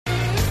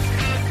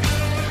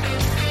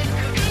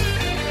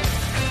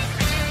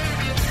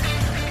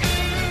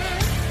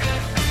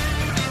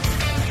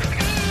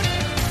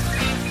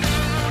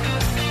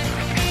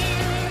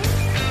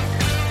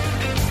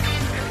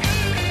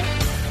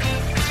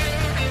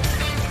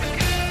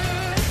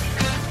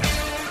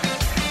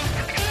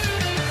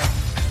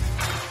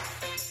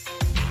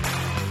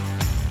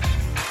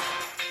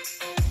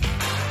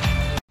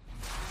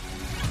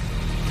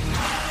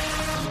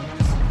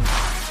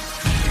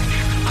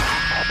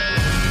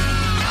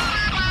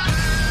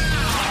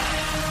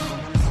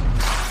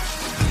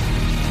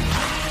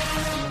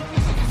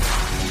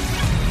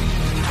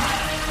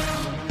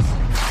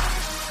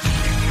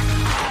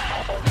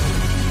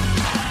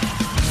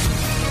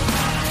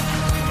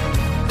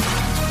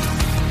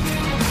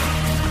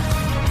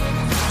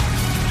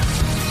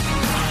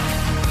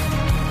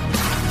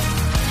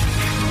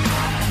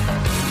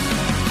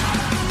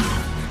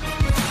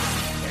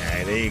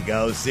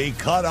go. See,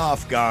 caught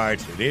off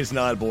guard. It is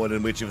Niall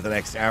Boylan with you for the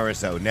next hour or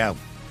so. Now,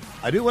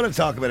 I do want to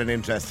talk about an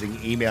interesting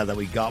email that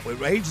we got. It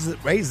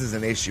raises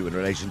an issue in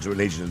relation to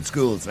religion in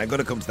schools, and I'm going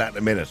to come to that in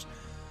a minute.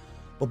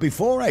 But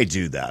before I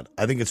do that,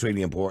 I think it's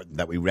really important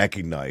that we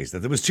recognise that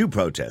there was two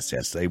protests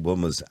yesterday.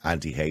 One was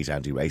anti-hate,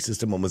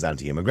 anti-racist, and one was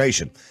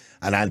anti-immigration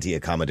and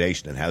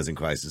anti-accommodation and housing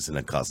crisis and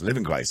a cost of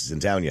living crisis in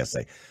town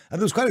yesterday. And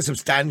there was quite a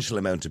substantial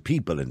amount of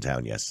people in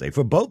town yesterday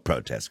for both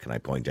protests, can I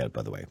point out,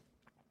 by the way.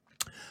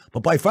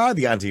 But by far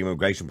the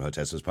anti-immigration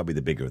protest was probably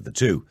the bigger of the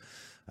two.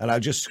 And I'll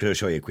just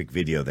show you a quick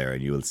video there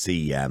and you will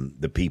see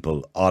the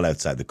people all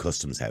outside the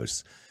Customs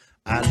House.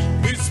 And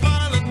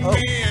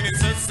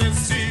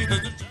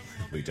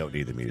we don't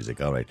need the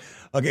music, all right.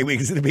 Okay, we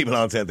can see the people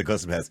outside the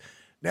Customs House.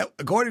 Now,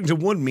 according to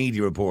one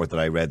media report that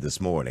I read this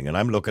morning, and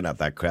I'm looking at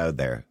that crowd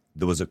there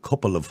was a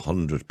couple of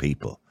hundred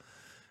people.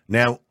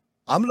 Now,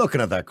 I'm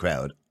looking at that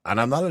crowd, and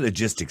I'm not a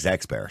logistics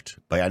expert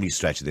by any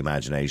stretch of the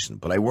imagination,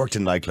 but I worked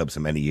in nightclubs for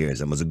many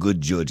years and was a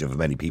good judge of how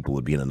many people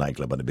would be in a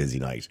nightclub on a busy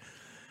night.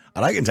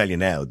 And I can tell you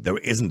now, there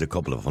isn't a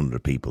couple of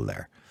hundred people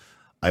there.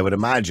 I would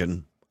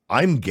imagine,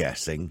 I'm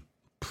guessing,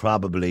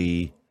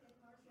 probably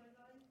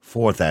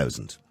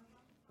 4,000.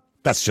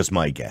 That's just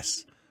my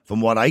guess.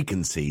 From what I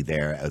can see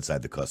there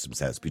outside the Customs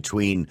House,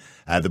 between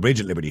the bridge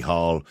at Liberty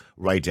Hall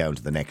right down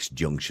to the next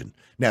junction.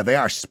 Now, they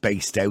are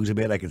spaced out a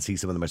bit. I can see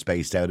some of them are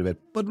spaced out a bit.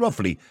 But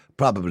roughly,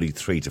 probably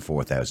 3,000 to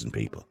 4,000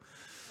 people.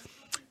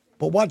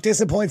 But what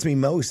disappoints me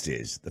most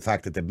is the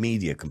fact that the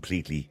media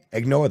completely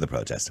ignore the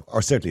protest,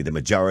 or certainly the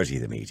majority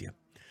of the media,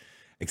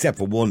 except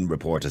for one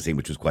report I've seen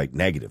which was quite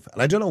negative.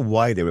 And I don't know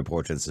why they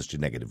report in such a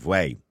negative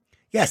way.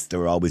 Yes, there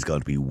are always going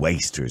to be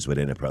wasters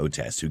within a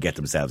protest who get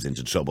themselves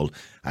into trouble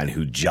and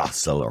who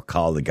jostle or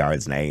call the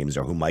guards names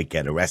or who might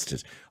get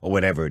arrested or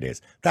whatever it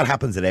is. That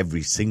happens at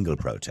every single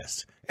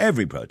protest.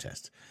 Every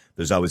protest.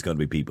 There's always going to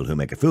be people who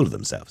make a fool of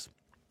themselves.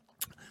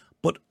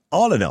 But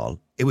all in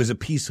all, it was a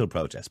peaceful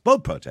protest.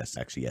 Both protests,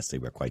 actually, yes, they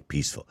were quite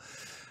peaceful.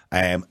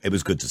 It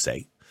was good to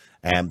say,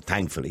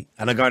 thankfully.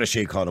 And the Garda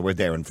Síochána were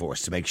there in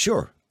force to make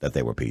sure that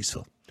they were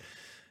peaceful.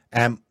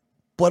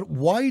 But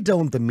why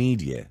don't the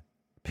media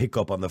pick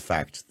up on the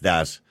fact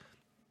that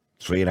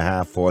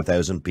 3,500,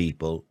 4,000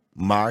 people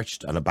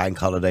marched on a bank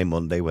holiday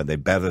Monday when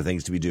they'd better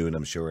things to be doing,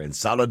 I'm sure, in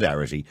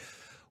solidarity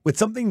with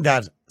something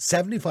that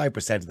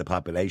 75% of the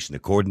population,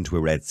 according to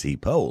a Red C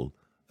poll,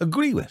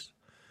 agree with,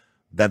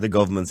 that the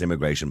government's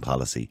immigration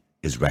policy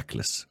is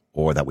reckless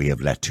or that we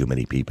have let too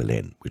many people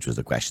in, which was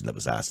the question that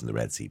was asked in the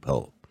Red C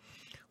poll.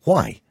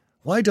 Why?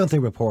 Why don't they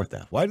report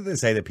that? Why do they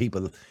say that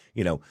people,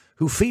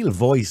 who feel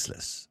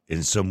voiceless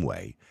in some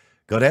way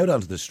got out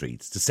onto the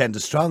streets to send a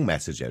strong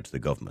message out to the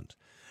government?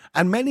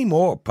 And many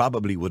more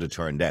probably would have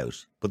turned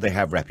out, but they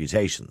have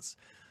reputations.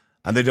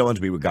 And they don't want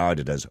to be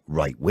regarded as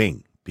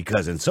right-wing,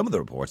 because in some of the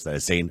reports that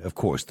I've seen, of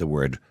course, the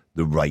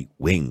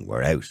right-wing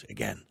were out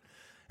again.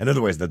 In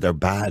other words, that they're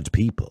bad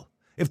people.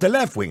 If the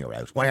left-wing are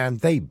out, why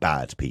aren't they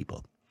bad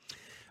people?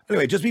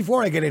 Anyway, just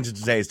before I get into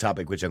today's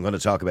topic, which I'm going to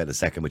talk about in a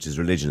second, which is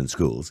religion in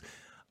schools,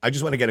 I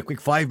just want to get a quick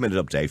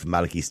 5-minute update from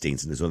Malachy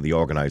Steenson, who's one of the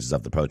organisers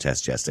of the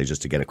protest yesterday,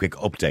 just to get a quick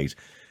update.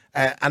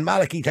 And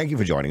Malachy, thank you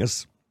for joining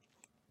us.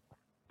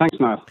 Thanks,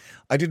 Niall.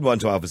 I didn't want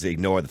to obviously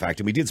ignore the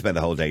fact, and we did spend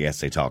the whole day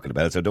yesterday talking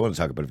about it, so I don't want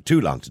to talk about it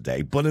too long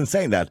today. But in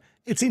saying that,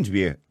 it seemed to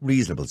be a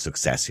reasonable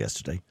success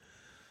yesterday.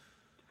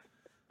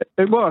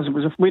 It was.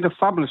 We had a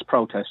fabulous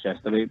protest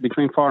yesterday,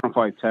 between 4,000 and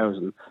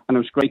 5,000, and it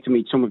was great to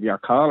meet some of your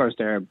callers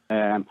there.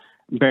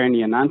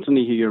 Bernie and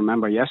Anthony, who you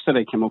remember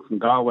yesterday, came up from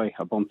Galway.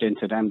 I bumped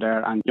into them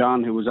there, and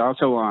John, who was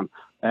also on,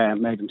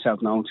 made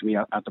himself known to me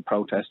at the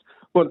protest.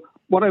 But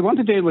what I want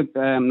to deal with,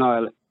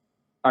 Niall,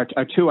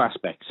 are two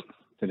aspects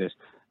to this.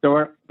 There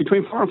were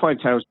between 4,000 and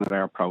 5,000 of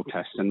our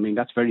protests, and I mean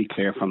that's very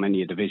clear from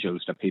any of the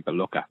visuals that people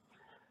look at.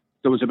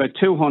 There was about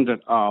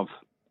 200 of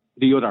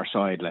the other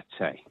side, let's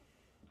say.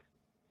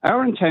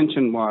 Our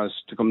intention was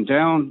to come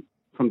down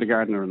from the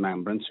Garden of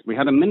Remembrance. We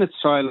had a minute's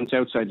silence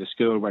outside the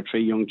school where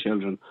 3 young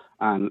children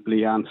and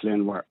Leanne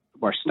Flynn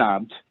were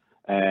stabbed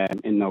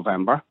in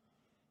November.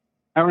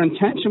 Our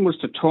intention was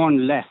to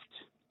turn left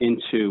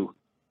into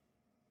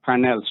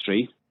Parnell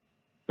Street,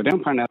 go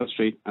down Parnell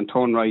Street and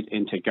turn right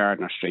into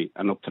Gardner Street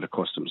and up to the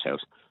Customs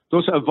House,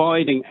 thus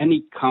avoiding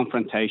any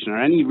confrontation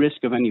or any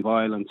risk of any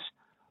violence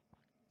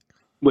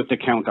with the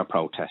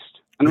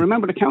counter-protest. And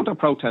remember, the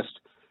counter-protest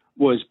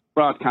was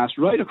broadcast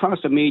right across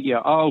the media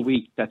all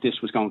week that this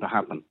was going to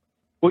happen.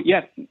 But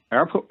yet,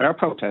 our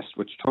protest,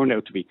 which turned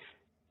out to be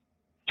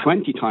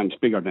 20 times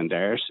bigger than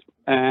theirs,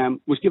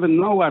 was given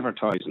no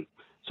advertising.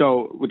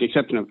 So, with the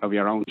exception of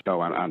your own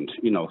show and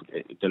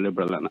the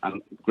Liberal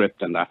and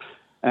Gript and that.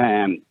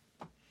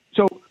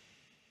 So,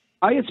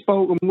 I had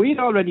spoken, we'd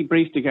already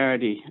briefed the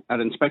Gardaí at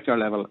inspector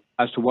level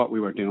as to what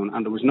we were doing,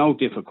 and there was no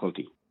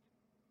difficulty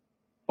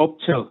up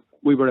till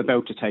we were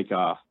about to take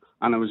off.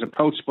 And I was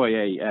approached by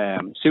a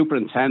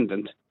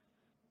superintendent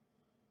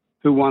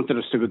who wanted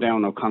us to go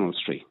down O'Connell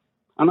Street.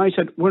 And I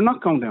said, we're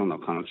not going down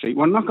O'Connell Street.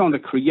 We're not going to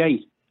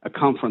create a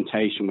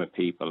confrontation with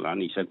people.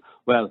 And he said,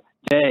 well,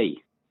 they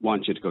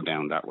want you to go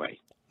down that way.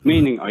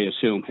 Meaning, I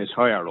assume, his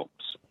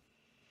higher-ups.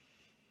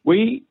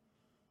 He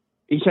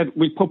said,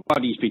 we put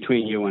bodies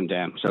between you and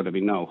them so there'll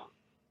be no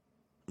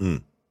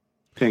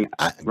thing.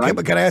 Right?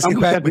 Can I ask you a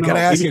question? Can I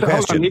ask you a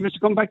question? He was to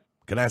come back.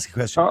 Can I ask you a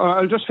question?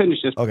 I'll just finish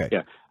this. Okay.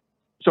 Yeah.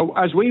 So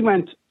as we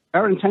went,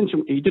 our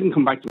intention, he didn't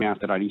come back to me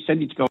after that. He said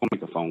he'd go and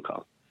make a phone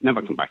call.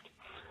 Never come back.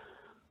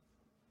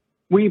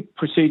 We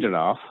proceeded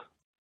off.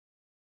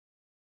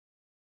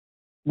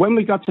 When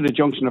we got to the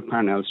junction of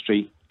Parnell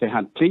Street, they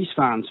had police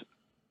vans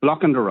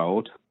blocking the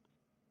road,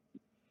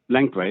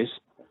 lengthways.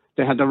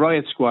 They had the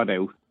riot squad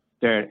out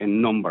there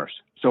in numbers.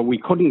 So we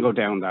couldn't go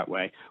down that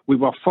way. We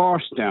were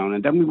forced down,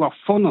 and then we were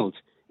funneled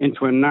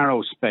into a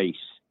narrow space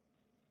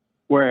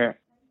where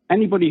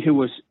anybody who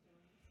was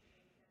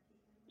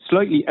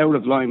slightly out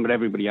of line with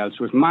everybody else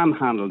was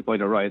manhandled by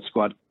the riot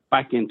squad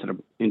back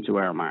into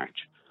our march,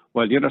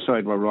 while the other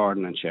side were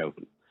roaring and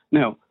shouting.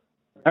 Now,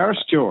 our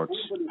stewards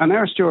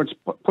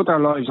put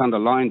their lives on the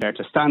line there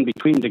to stand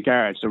between the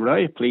guards, the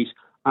riot police,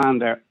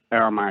 and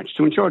our march,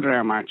 to ensure that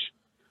our march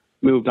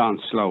moved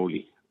on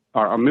slowly,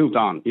 or moved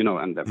on,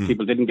 and that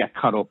people didn't get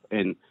caught up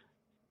in.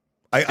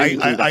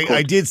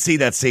 I did see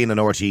that scene on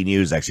RT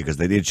News, actually, because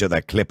they did show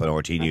that clip on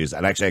RT News,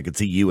 and actually I could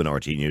see you in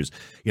RT News,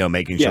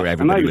 making sure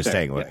everybody was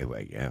staying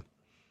away.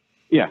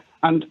 Yeah,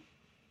 and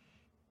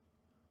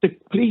the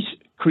police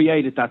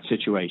created that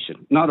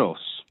situation, not us.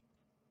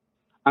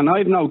 And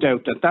I've no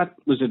doubt that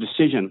was a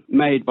decision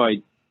made by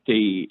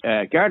the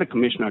Garda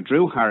Commissioner,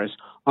 Drew Harris,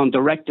 on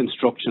direct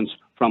instructions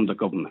from the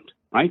government,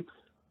 right?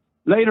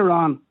 Later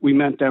on, we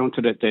went down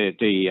to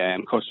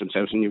the Customs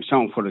House, and you've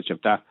shown footage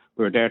of that.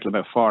 We were there till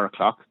about 4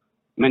 o'clock.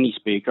 Many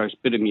speakers,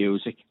 bit of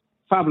music,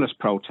 fabulous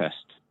protest.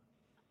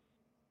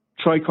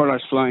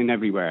 Tricolours flying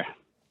everywhere.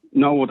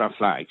 No other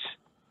flags.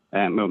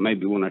 Well,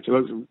 maybe one or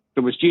two.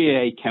 There was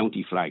GAA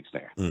county flags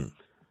there.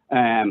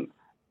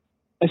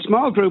 A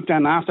small group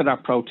then, after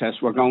that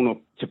protest, were going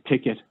up to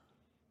picket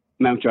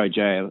Mountjoy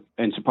Jail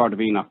in support of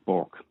Enoch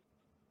Burke.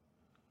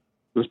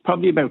 There was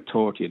probably about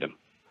 30 of them.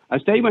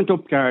 As they went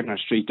up Gardner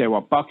Street, they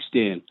were boxed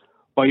in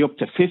by up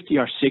to 50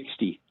 or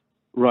 60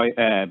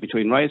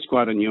 between riot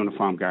squad and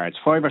uniformed guards,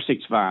 5 or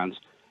 6 vans.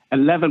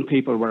 11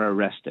 people were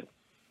arrested.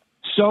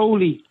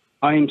 Solely,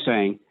 I'm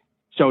saying,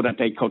 so that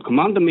they could come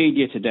on the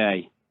media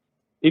today,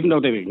 even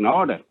though they've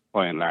ignored it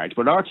by and large,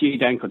 but RTE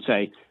then could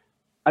say,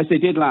 as they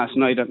did last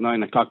night at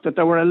 9 o'clock, that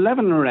there were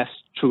 11 arrests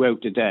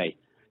throughout the day.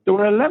 There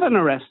were 11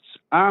 arrests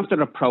after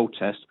the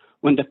protest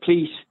when the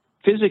police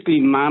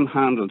physically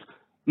manhandled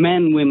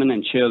men, women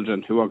and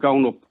children who were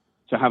going up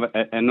to have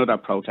another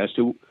protest,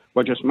 who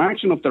were just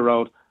marching up the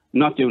road,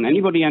 not doing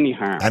anybody any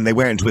harm. And they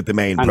weren't with the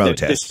main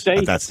protest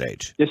at that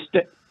stage.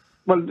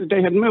 Well,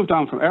 they had moved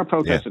on from our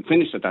protest, had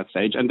finished at that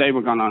stage, and they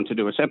were going on to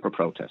do a separate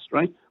protest,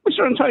 right? Which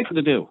they're entitled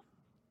to do.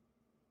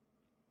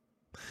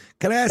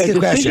 Can I ask you a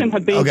question?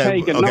 Had been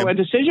taken. No, a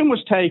decision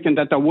was taken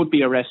that there would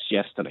be arrests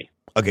yesterday.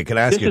 Okay, can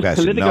I ask you a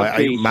question? No,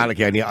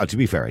 Malachy, to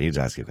be fair, I need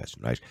to ask you a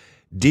question, right?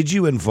 Did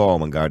you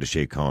inform on Garda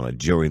Síochána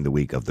during the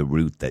week of the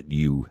route that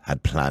you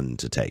had planned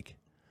to take?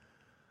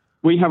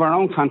 We have our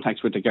own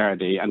contacts with the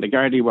Gardaí, and the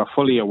Gardaí were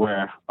fully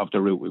aware of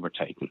the route we were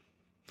taking.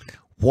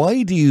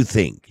 Why do you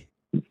think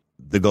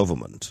the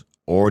government,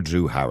 or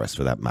Drew Harris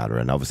for that matter,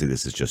 and obviously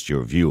this is just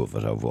your view of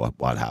it, of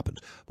what happened,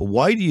 but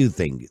why do you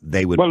think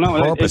they would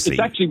purposely...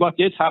 It's actually what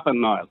did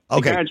happen, Niall.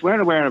 Okay. The guards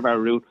weren't aware of our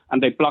route,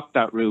 and they blocked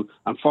that route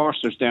and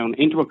forced us down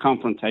into a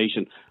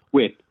confrontation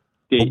with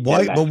the...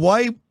 But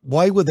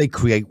why would they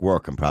create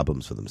work and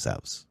problems for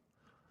themselves?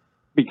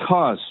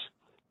 Because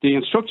the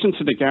instructions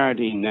to the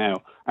Gardaí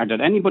now are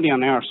that anybody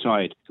on our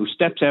side who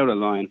steps out of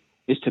line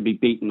is to be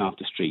beaten off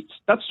the streets.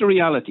 That's the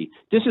reality.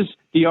 This is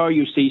the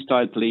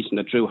RUC-style policing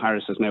that Drew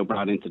Harris has now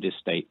brought into this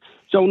state.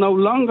 So no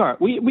longer,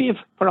 we have,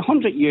 for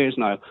 100 years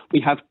now,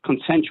 we have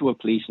consensual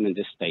policing in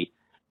this state.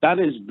 That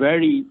is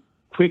very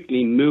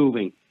quickly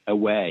moving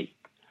away,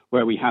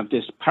 where we have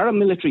this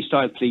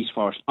paramilitary-style police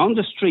force on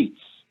the streets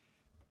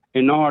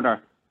in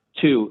order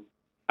to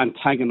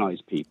antagonise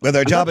people. Well,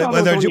 their job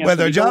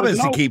is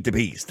to keep the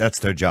peace. That's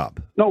their job.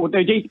 No,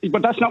 they did,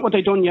 but that's not what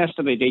they done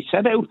yesterday. They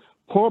set out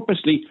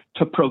purposely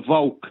to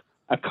provoke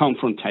a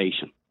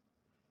confrontation.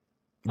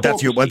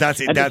 That's your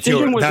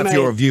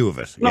view of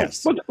it. No,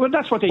 yes. Well,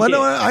 that's what they did. Well,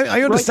 no,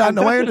 I understand.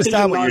 Right? I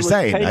understand what you're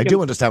saying. I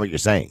do understand what you're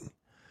saying.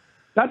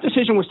 That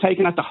decision was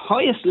taken at the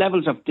highest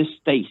levels of this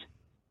state,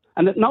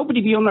 and that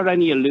nobody be under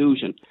any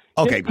illusion.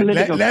 Okay, but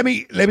let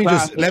me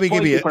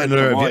give you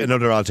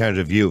another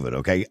alternative view of it.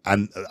 Okay,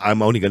 and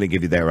I'm only going to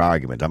give you their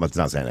argument. I'm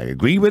not saying I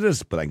agree with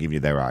it, but I'm giving you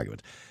their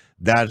argument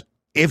that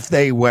if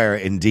they were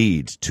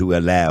indeed to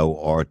allow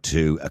or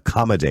to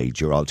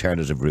accommodate your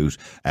alternative route,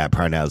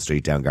 Parnell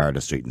Street down Garda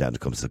Street and down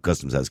to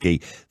Customs House Quay,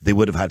 they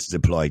would have had to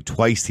deploy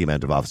twice the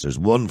amount of officers,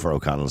 one for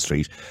O'Connell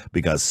Street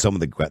because some of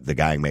the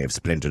gang may have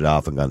splintered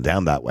off and gone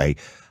down that way,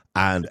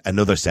 and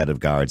another set of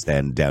guards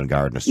then down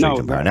Gardner Street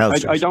and Parnell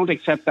Street. I don't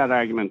accept that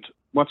argument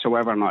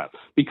whatsoever, Niall,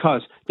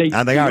 because they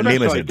are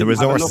limited. The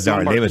resources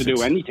are limited to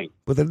do anything.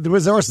 But the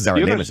resources are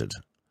limited.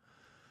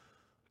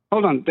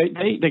 Hold on,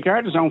 the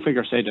Garda's own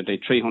figures say that they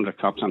had 300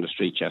 cops on the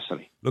street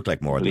yesterday. Looked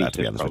like more than that,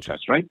 to be honest with you.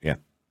 Right? Yeah.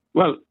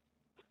 Well,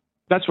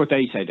 That's what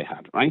they say they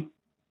had, right?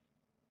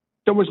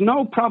 There was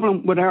no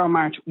problem with our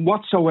march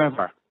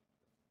whatsoever.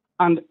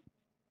 And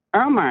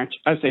our march,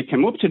 as they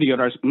came up to the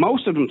others,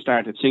 most of them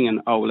started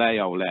singing Ole,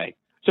 Ole.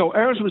 So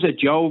ours was a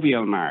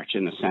jovial march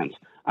in a sense,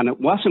 and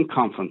it wasn't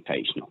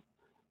confrontational.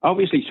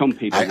 Obviously, some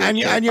people... And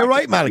you're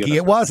right, Malachy,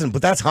 it wasn't,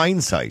 but that's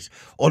hindsight.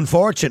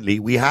 Unfortunately,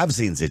 we have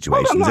seen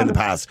situations in the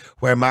past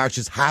where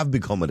marches have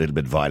become a little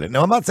bit violent.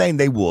 Now, I'm not saying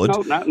they would,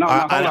 and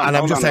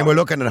I'm just saying we're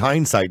looking at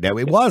hindsight now.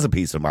 It was a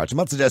peaceful march. I'm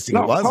not suggesting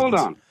it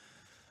wasn't.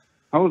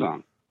 Hold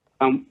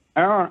on.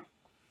 Our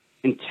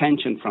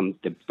intention from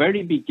the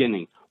very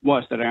beginning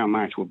was that our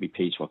march would be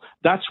peaceful.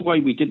 That's why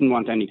we didn't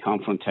want any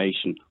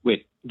confrontation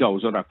with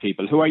those other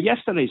people who are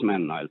yesterday's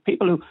men, Niall.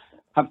 People who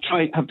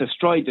have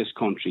destroyed this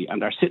country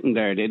and are sitting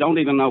there. They don't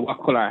even know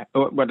what colour,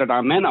 whether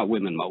they're men or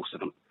women, most of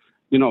them.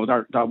 You know,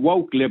 they're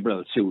woke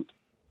liberals who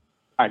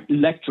are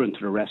lecturing to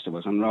the rest of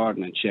us and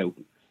roaring and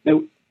shouting.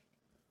 Now,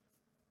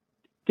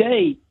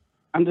 they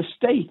and the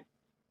state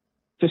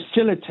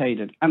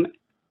facilitated and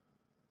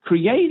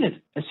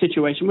created a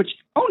situation which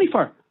only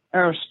for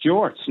our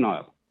stewards,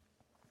 Niall,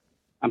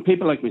 and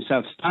people like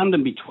myself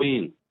standing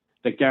between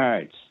the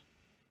guards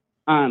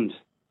and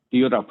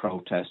the other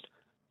protest,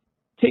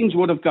 things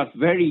would have got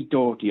very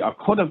dirty, or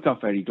could have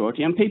got very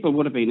dirty, and people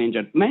would have been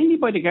injured, mainly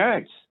by the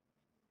guards.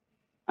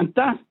 And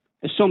that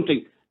is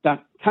something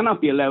that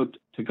cannot be allowed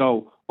to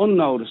go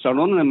unnoticed or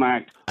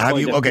unremarked. Have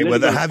you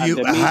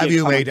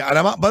made?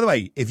 And by the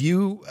way, if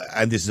you,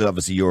 and this is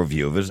obviously your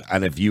view of it,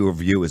 and if your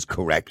view is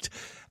correct,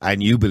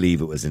 and you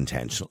believe it was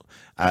intentional,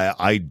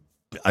 I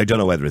don't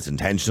know whether it's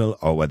intentional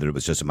or whether it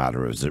was just a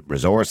matter of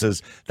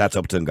resources. That's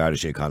up to Garda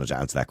Síochána to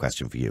answer that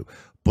question for you.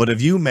 But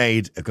have you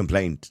made a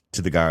complaint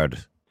to the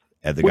guard?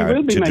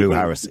 To Drew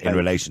Harris in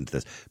relation to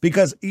this,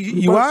 because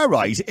you are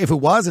right. If it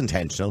was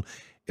intentional,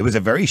 it was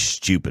a very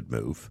stupid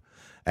move.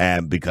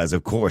 Because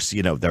of course,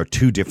 you know, there are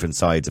two different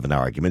sides of an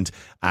argument,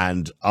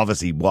 and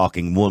obviously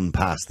walking one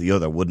past the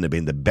other wouldn't have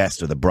been the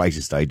best or the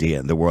brightest idea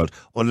in the world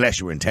unless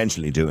you were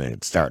intentionally doing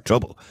it to start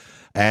trouble.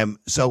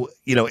 So,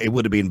 you know, it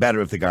would have been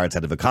better if the guards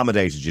had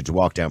accommodated you to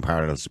walk down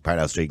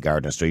Parnell Street,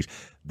 Gardner Street.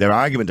 Their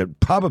argument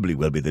probably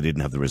will be they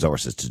didn't have the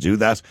resources to do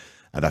that,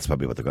 and that's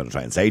probably what they're going to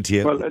try and say to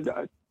you.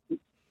 Well,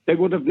 they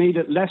would have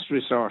needed less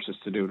resources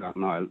to do that,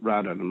 Niall,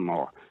 rather than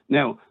more.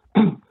 Now,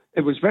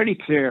 it was very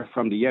clear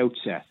from the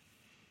outset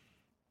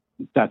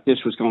that this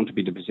was going to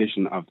be the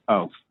position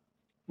of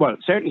well,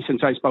 certainly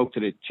since I spoke to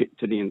the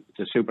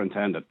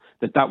superintendent,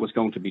 that was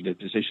going to be the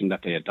position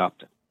that they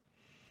adopted.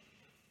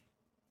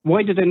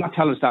 Why did they not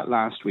tell us that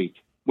last week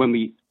when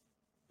we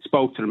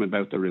spoke to them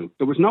about the route?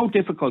 There was no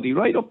difficulty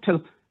right up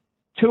till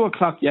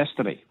 2:00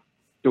 yesterday.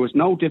 There was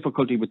no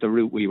difficulty with the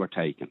route we were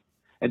taking.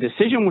 A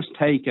decision was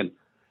taken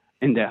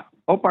in the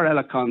upper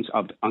elecons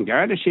on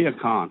Garda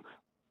Síochána,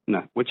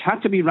 which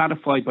had to be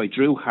ratified by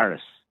Drew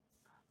Harris,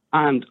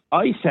 and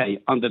I say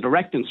on the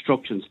direct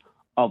instructions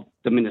of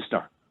the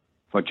Minister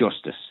for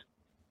Justice.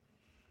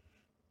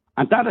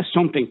 And that is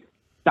something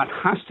that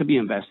has to be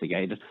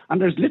investigated.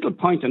 And there's little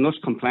point in us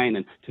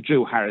complaining to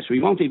Drew Harris.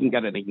 We won't even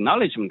get an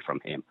acknowledgement from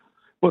him.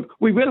 But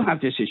we will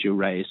have this issue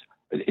raised.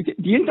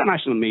 The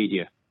international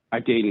media are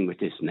dealing with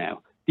this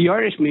now. The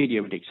Irish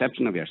media, with the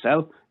exception of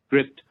yourself,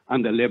 Gript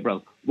and the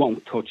Liberal,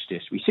 won't touch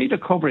this. We see the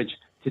coverage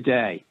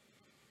today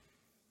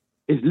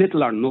is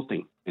little or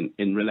nothing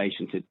in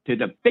relation to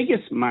the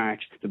biggest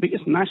march, the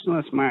biggest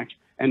nationalist march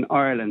in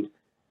Ireland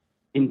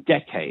in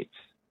decades.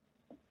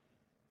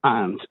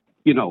 And,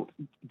 you know,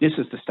 this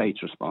is the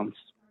state's response.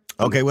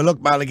 Okay, well,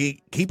 look,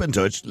 Malachy, keep in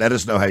touch. Let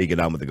us know how you get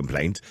on with the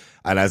complaint.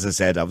 And as I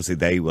said, obviously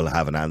they will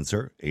have an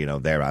answer, you know,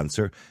 their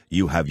answer.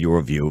 You have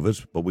your view of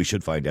it, but we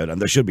should find out. And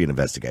there should be an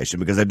investigation,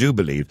 because I do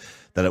believe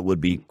that it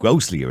would be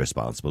grossly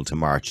irresponsible to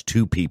march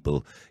two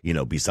people, you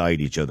know,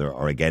 beside each other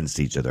or against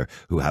each other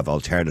who have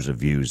alternative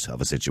views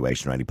of a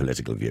situation or any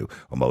political view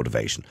or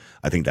motivation.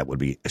 I think that would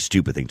be a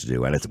stupid thing to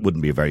do, and it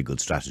wouldn't be a very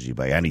good strategy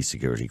by any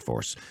security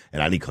force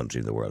in any country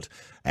in the world.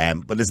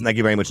 But listen, thank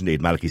you very much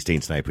indeed, Malachy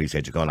Steenson. I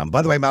appreciate you calling on.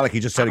 By the way,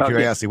 Malachy, just out of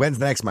curiosity, when's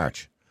the next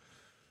march?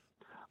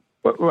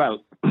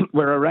 Well,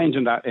 we're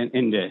arranging that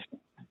in the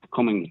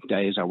coming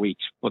days or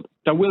weeks, but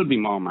there will be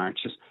more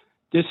marches.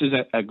 This is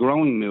a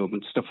growing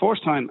movement. It's the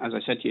first time, as I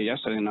said to you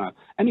yesterday, Niall,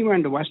 anywhere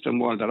in the Western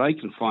world that I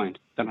can find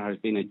that there has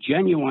been a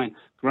genuine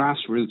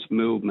grassroots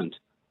movement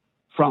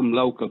from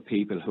local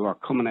people who are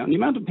coming out. And the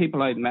amount of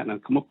people I've met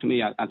and come up to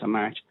me at the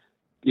march,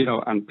 you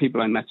know, and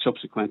people I met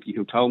subsequently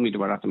who told me they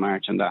were at the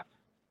march and that,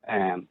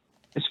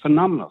 it's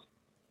phenomenal.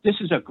 This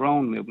is a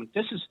growing movement.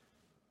 This is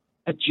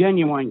a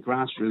genuine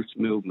grassroots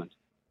movement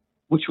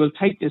which will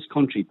take this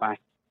country back.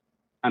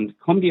 And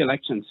come the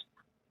elections,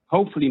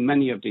 hopefully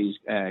many of these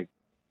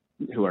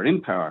who are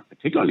in power,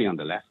 particularly on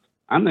the left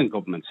and in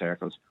government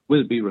circles,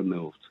 will be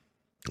removed.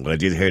 Well, I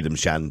did hear them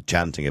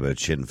chanting about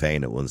Sinn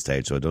Féin at one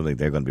stage, so I don't think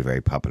they're going to be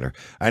very popular.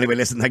 Anyway,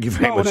 listen, thank you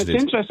very much. It's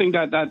interesting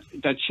that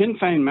Sinn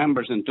Féin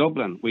members in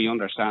Dublin, we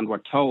understand,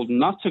 were told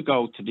not to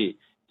go to the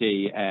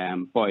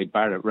Boyd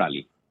Barrett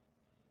rally.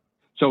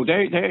 So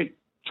they're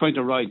trying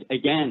to ride,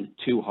 again,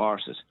 two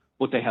horses,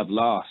 but they have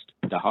lost.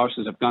 the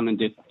horses have gone in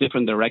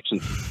different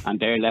directions and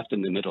they're left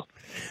in the middle.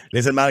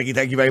 Listen, Malachy,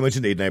 thank you very much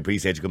indeed, and I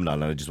appreciate you coming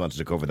on. And I just wanted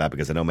to cover that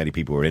because I know many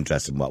people were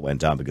interested in what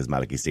went on, because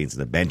Malachy Steenson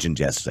had mentioned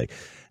yesterday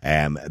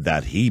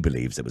that he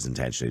believes it was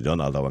intentionally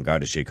done, although in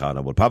Garda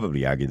Síochána would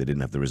probably argue they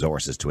didn't have the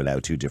resources to allow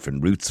two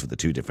different routes for the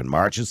two different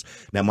marches.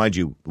 Now, mind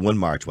you, one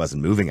march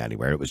wasn't moving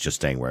anywhere, it was just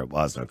staying where it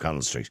was on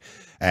O'Connell Street.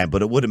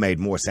 But it would have made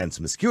more sense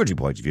from a security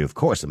point of view, of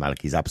course, and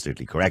Malachy's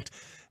absolutely correct,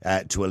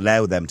 to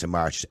allow them to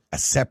march a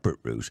separate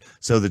route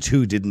so the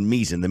two didn't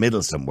meet in the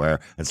middle somewhere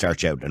and start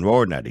shouting and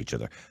roaring at each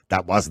other.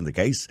 That wasn't the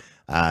case,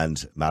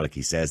 and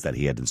Malachy says that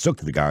he had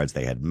instructed the guards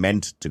they had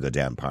meant to go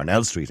down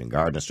Parnell Street and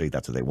Gardner Street.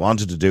 That's what they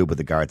wanted to do, but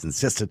the guards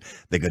insisted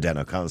they go down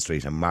O'Connell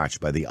Street and march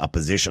by the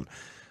opposition,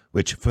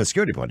 which from a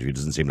security point of view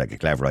doesn't seem like a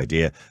clever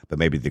idea, but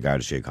maybe the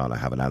Garda Síochána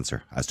have an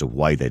answer as to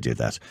why they did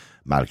that.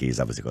 Malachy is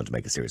obviously going to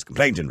make a serious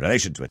complaint in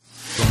relation to it.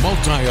 The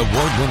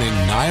multi-award-winning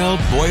Niall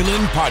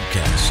Boylan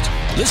Podcast.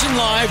 Listen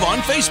live on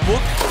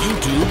Facebook,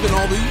 YouTube, and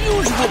all the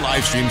usual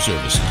live stream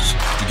services.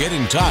 To get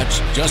in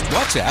touch, just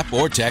WhatsApp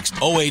or text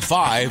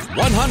 085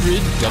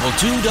 100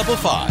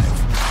 2255.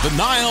 The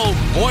Niall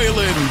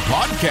Boylan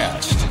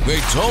Podcast. They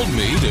told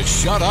me to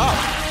shut up.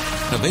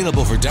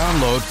 Available for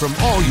download from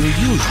all your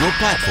usual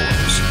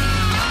platforms.